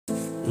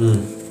I'm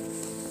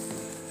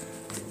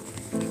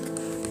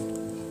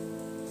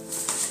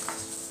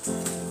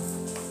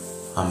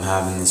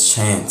having this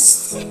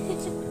chance.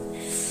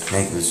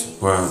 Make this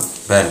world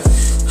better.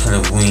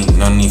 Halloween,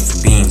 no need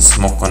for beans,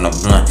 smoke on a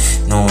blunt.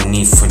 No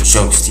need for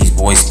jokes, these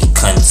boys be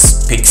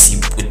cunts. Pixie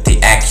with the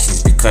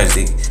actions because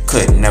they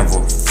could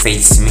never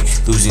face me.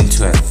 Losing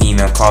to a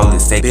female, call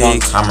it fake.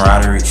 Big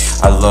camaraderie,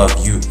 I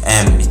love you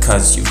and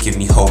because you give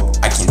me hope.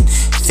 I can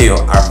feel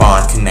our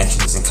bond,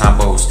 connections and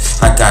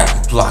combos. I got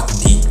you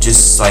blocked deep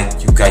just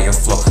like you got your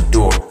flow.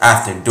 Door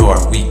after door,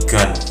 we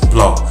gonna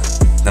blow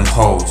them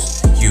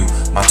hoes. You,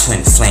 my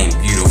twin flame,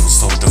 beautiful,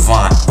 so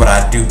divine. What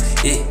I do,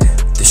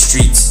 the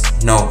streets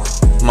know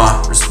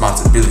my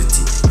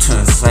responsibility.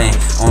 Twin flame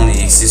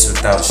only exists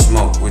without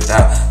smoke,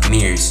 without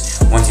mirrors.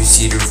 Once you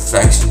see the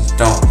reflections,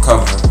 don't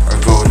cover or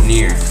go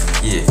near.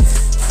 Yeah,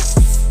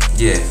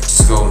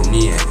 just go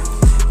near.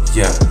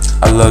 Yeah,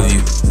 I love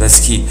you.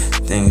 Let's keep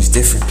things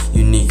different.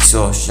 Unique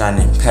soul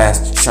shining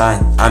past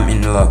shine. I'm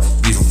in love,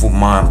 beautiful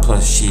mind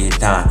plus she a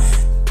dime.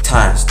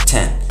 Times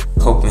 10,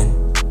 hoping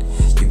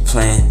you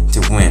plan to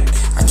win.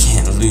 I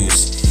can't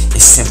lose.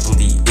 It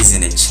simply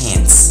isn't a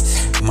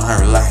chance.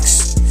 Mind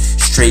relaxed,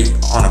 straight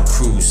on a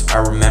cruise. I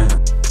remember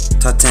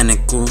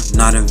Titanical,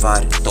 not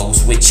invited.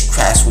 Those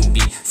witchcrafts will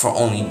be for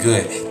only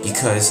good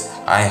because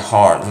I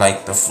hard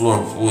like the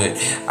floorwood.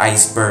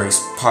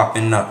 Icebergs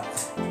popping up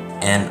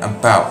and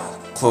about.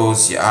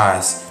 Close your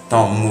eyes,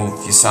 don't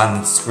move. Your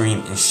silent scream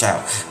and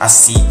shout. I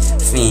see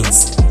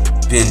fiends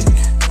been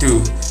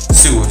through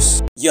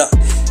sewers. Yeah,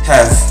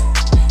 have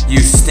you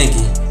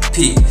stinking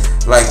pee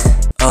like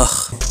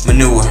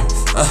manure.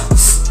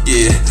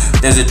 Yeah,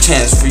 there's a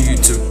chance for you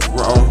to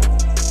roam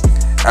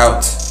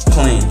out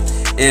clean.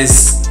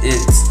 Is it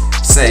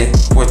say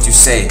what you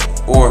say,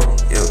 or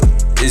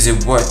is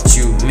it what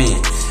you mean?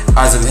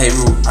 Eyes of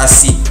Heru, I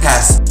see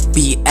past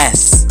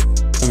BS.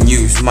 And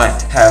you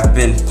might have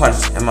been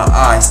punched in my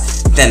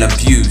eyes, then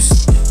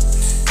abused.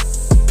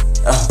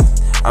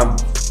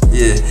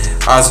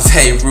 Eyes of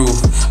Heru,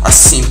 I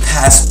seen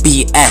past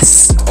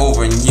BS.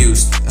 Over and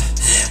used.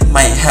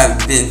 Might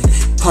have been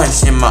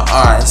punched in my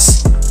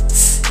eyes.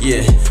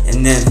 Yeah,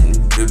 and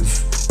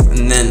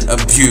then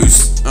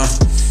abused.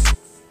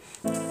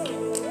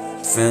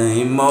 Feeling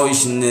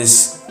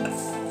emotionless.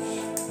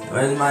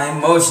 Where's my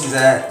emotions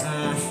at?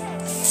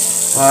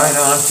 Why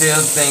don't I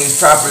feel things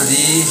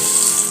properly?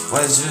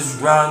 What is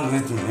just wrong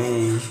with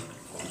me?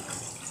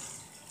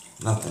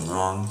 Nothing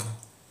wrong.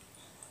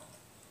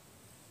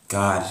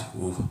 God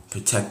will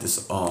protect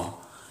us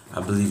all.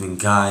 I believe in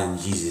God and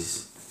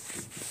Jesus.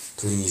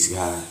 Please,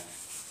 God.